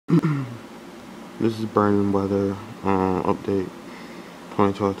This is burning weather update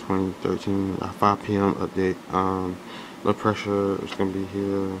 2012-2013 at 5 p.m. update. Low pressure is going to be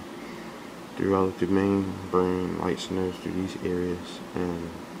here throughout the main, bringing light snows through these areas and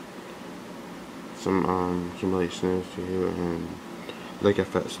some accumulated snows through here and lake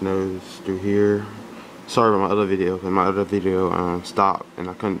effect snows through here. Sorry about my other video, because my other video stopped and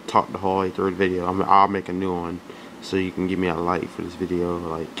I couldn't talk the whole way through the video. I'll make a new one so you can give me a like for this video.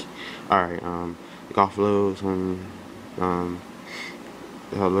 Like, alright, the Gulf lows when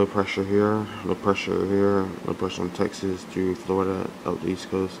they have low pressure here, low pressure in Texas through Florida out the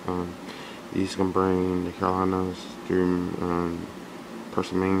East Coast. These can bring the Carolinas through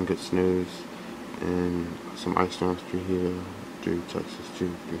Maine, good snows, and some ice storms through here, through Texas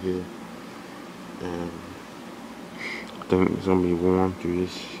too, through here. And I think it's gonna be warm through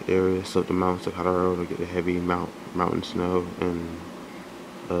this area, so up the mountains of Colorado to get the heavy mountain snow, and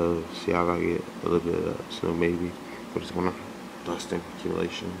Seattle I get a little bit of snow maybe, but it's gonna dust and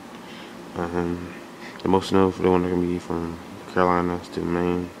accumulation. The most snow for the winter gonna be from Carolinas to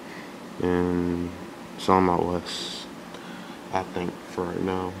Maine and some out west. I think for right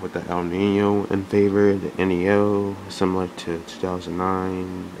now, with the El Nino in favor, the NEO similar to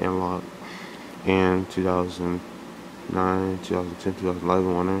 2009 analog and 2009, 2010,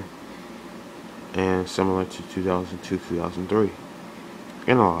 2011 winter, and similar to 2002, 2003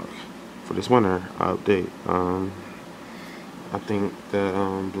 analog for this winter update. I think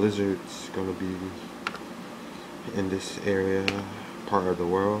the blizzard's gonna be in this area, part of the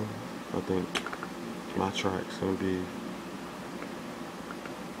world. I think my track's gonna be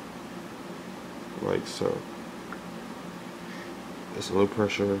like so. It's a low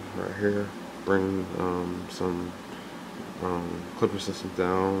pressure right here, bring some clipper systems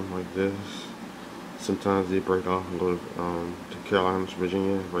down like this. Sometimes they break off and go to Carolinas,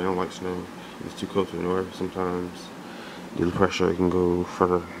 Virginia, where they don't like snow. It's too close to the north. Sometimes the low pressure can go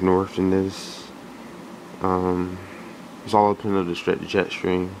further north than this. It's all depending on the jet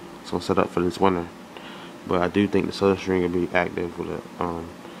stream it's gonna set up for this winter. But I do think the southern stream will be active with a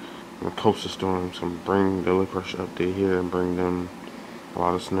coastal storms. Gonna bring the low pressure up to here and bring them a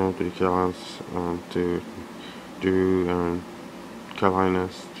lot of snow through the Carolinas, through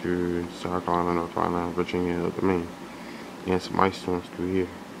Carolinas, to South Carolina, North Carolina, Virginia, up to Maine, and some ice storms through here.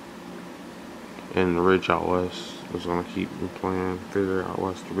 And the ridge out west is gonna keep playing further out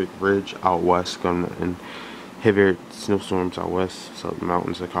west. The ridge out west gonna and heavier snowstorms out west, so the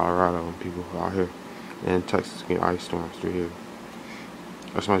mountains of Colorado and people out here, and Texas get ice storms through here.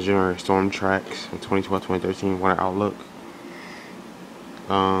 That's my general storm tracks for 2012-2013 winter outlook.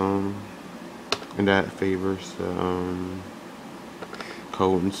 And that favors the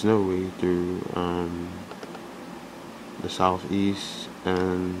cold and snowy through the southeast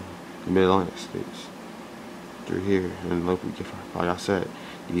and the mid-Atlantic states through here. And like I said,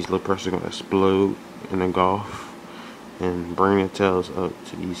 these low pressures are going to explode in the Gulf and bring their tails up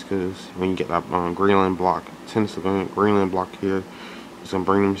to the East Coast. When you get that Greenland block, Greenland block here, it's gonna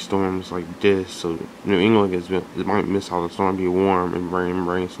bring them storms like this. So New England it might miss how the storm be warm and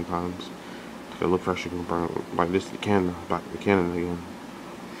rain sometimes. The low pressure can bring like this to Canada, back to Canada again,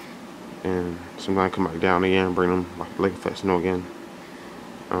 and sometimes come back down again and bring them like lake effect snow again.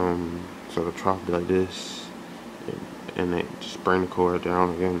 So the trough be like this, and they just bring the core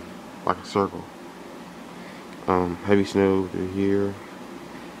down again like a circle. Heavy snow through here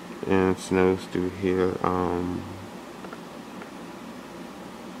and snows through here.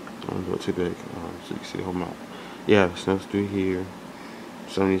 Don't do it too big, so you can see the whole map. Yeah, snows through here.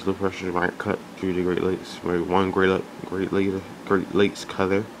 Some of these low pressures might cut through the Great Lakes. Maybe one Great Lakes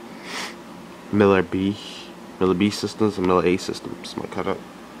cutter, Miller B systems and Miller A systems might cut up.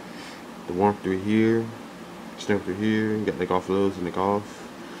 The warmth through here, snow through here. You got the Gulf lows in the Gulf.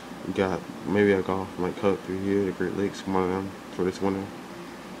 You got maybe a Gulf might cut through here. The Great Lakes, one of them for this winter.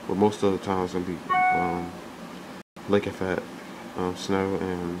 But most of the time it's gonna be lake effect. Snow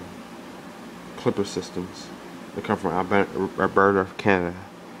and clipper systems that come from Alberta, Canada,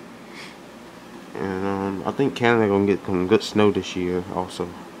 and I think Canada gonna get some good snow this year. Also,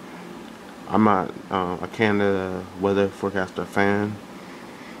 I'm not a Canada weather forecaster fan,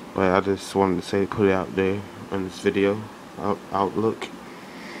 but I just wanted to say, put it out there in this video outlook.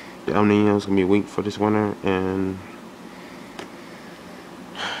 The El Nino is gonna be weak for this winter, and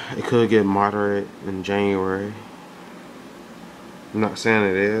it could get moderate in January. I'm not saying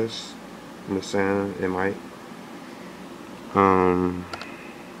it is. I'm just saying it might.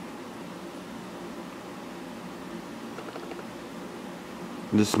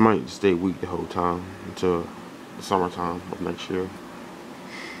 This might stay weak the whole time until the summertime of next year.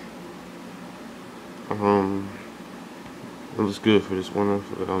 It looks good for this winter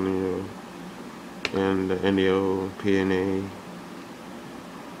for the El Nino and the NDO, PNA,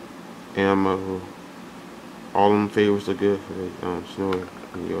 ammo. All them favors are good for the snow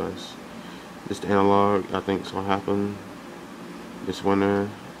in the US. This the analog. I think it's gonna happen this winter.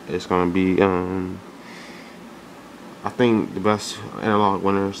 It's gonna be I think the best analog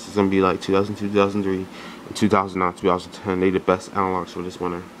winners is gonna be like 2002, 2003, 2009, 2010. They the best analogs for this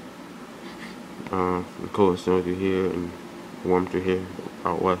winter. The coldest snow through here and warm through here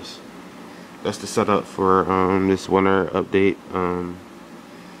out west. That's the setup for this winter update.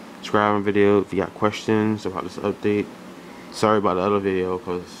 Subscribe video if you got questions about this update. Sorry about the other video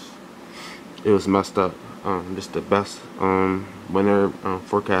because it was messed up. This is the best winter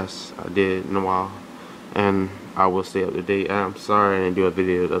forecast I did in a while, and I will stay up to date. I'm sorry I didn't do a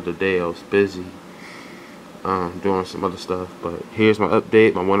video the other day. I was busy doing some other stuff, but here's my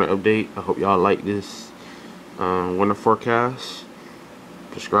update, my winter update. I hope y'all like this winter forecast.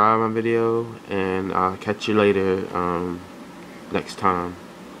 Subscribe my video, and I'll catch you later next time.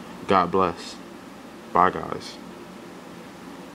 God bless. Bye, guys.